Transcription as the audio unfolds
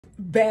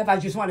Bev, I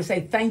just want to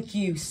say thank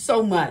you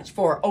so much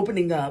for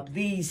opening up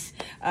these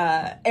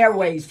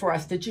airways for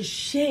us to just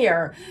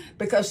share,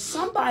 because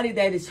somebody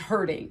that is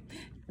hurting,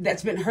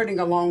 that's been hurting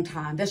a long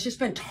time, that's just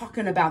been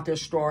talking about their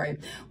story.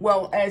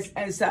 Well, as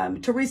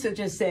Teresa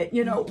just said,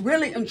 you know,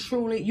 really and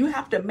truly, you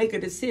have to make a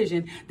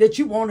decision that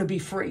you want to be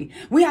free.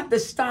 We have to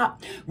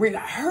stop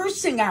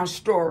rehearsing our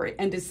story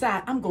and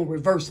decide, I'm going to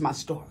reverse my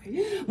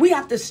story. We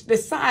have to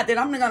decide that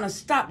I'm going to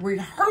stop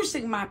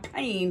rehearsing my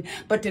pain,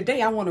 but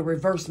today I want to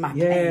reverse my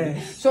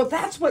pain. So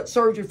that's what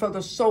Surgery for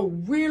the Soul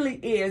really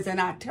is. And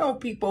I tell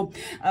people,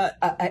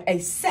 a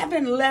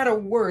 7-letter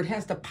word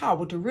has the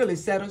power to really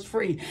set us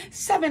free.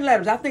 7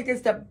 letters. I think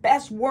it's the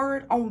best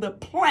word on the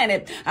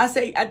planet. I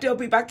tell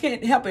people, I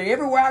can't help it.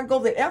 Everywhere I go,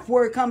 the F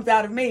word comes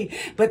out of me.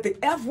 But the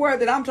F word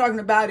that I'm talking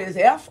about is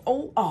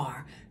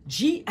FORGIVE.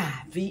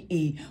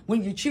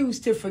 When you choose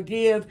to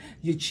forgive,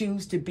 you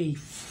choose to be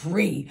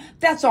free.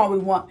 That's all we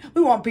want.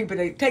 We want people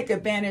to take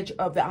advantage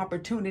of the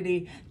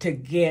opportunity to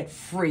get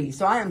free.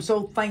 So I am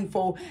so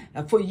thankful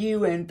for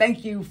you, and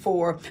thank you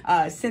for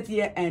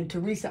Cynthia and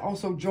Teresa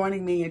also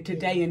joining me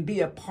today and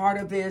be a part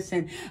of this.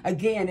 And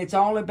again, it's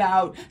all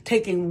about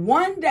taking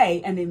one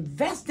day and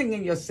investing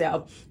in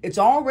yourself. It's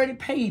already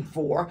paid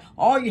for.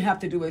 All you have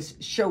to do is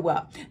show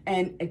up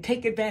and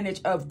take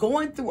advantage of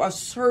going through a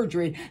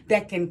surgery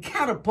that can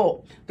catapult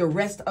the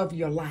rest of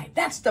your life.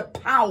 That's the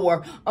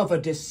power of a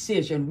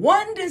decision.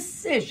 One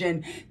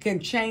decision can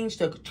change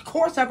the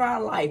course of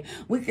our life.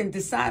 We can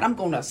decide, I'm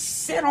going to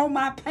sit on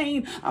my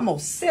pain, I'm going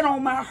to sit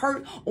on my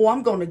hurt, or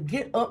I'm going to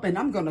get up and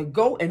I'm going to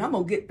go and I'm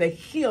going to get the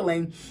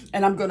healing,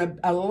 and I'm going to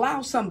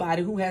allow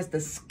somebody who has the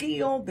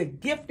skill, the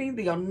gifting,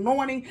 the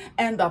anointing,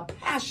 and the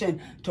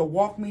passion to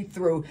walk me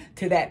through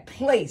to that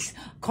place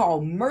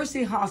called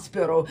Mercy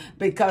Hospital,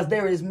 because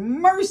there is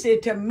mercy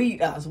to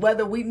meet us,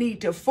 whether we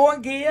need to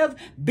forgive,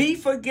 be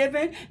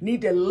forgiven,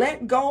 need to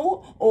let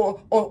go, or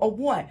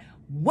what.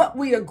 What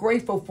we are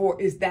grateful for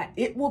is that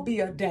it will be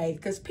a day,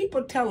 because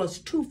people tell us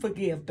to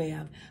forgive,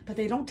 Bev, but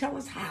they don't tell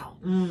us how.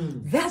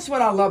 That's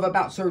what I love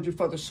about Surgery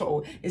for the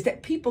Soul, is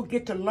that people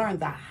get to learn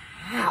the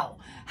how.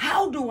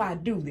 How do I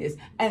do this?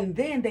 And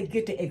then they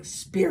get to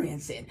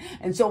experience it.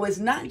 And so it's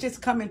not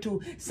just coming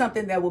to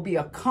something that will be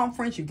a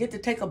conference. You get to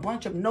take a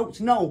bunch of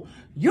notes. No,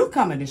 you're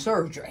coming to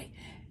surgery.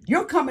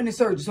 You're coming to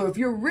surgery. So if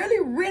you're really,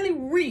 really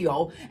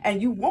real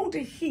and you want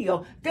to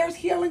heal, there's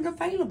healing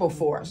available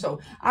for us. So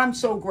I'm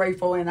so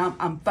grateful, and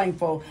I'm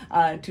thankful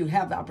to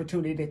have the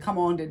opportunity to come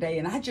on today.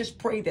 And I just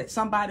pray that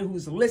somebody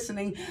who's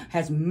listening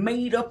has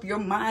made up your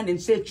mind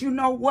and said, you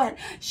know what?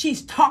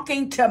 She's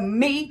talking to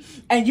me,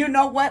 and you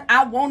know what?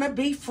 I want to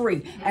be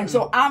free. And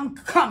so I'm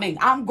coming.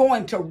 I'm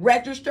going to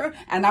register,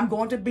 and I'm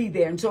going to be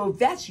there. And so if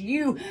that's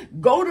you,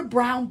 go to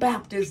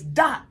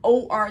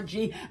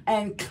brownbaptist.org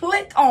and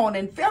click on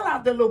and fill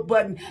out the little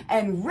button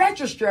and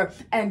register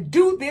and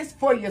do this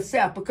for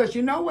yourself. Because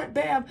you know what,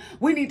 Bev?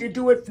 We need to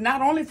do it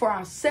not only for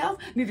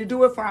ourselves, need to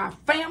do it for our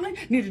family,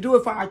 need to do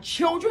it for our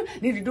children,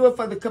 need to do it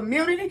for the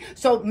community.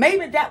 So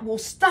maybe that will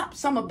stop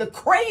some of the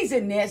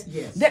craziness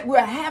that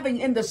we're having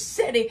in the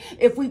city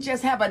if we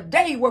just have a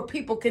day where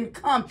people can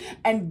come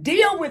and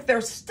deal with their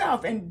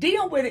stuff and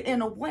deal with it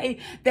in a way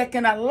that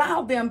can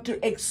allow them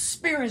to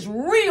experience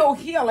real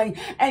healing.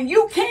 And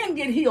you can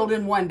get healed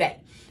in one day.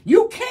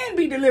 You can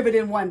be delivered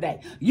in one day.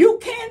 You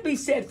can be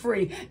set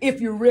free if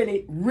you're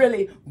really,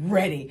 really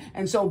ready.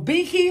 And so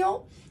be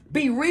healed.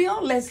 Be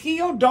real. Let's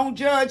heal. Don't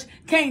judge.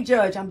 Can't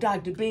judge. I'm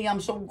Dr. B.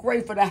 I'm so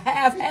grateful to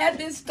have had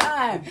this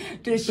time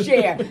to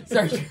share.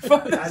 Surgery for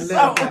the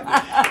Soul.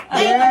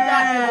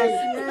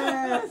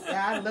 Yes.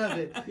 I love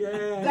it.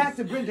 Yes.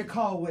 Dr. Brenda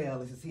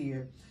Caldwell is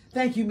here.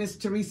 Thank you, Miss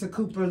Teresa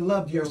Cooper.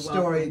 Love your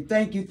story. Welcome.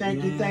 Thank you,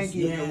 thank you, thank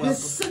you. Yes.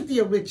 Miss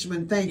Cynthia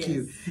Richmond, thank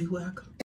you. You're welcome.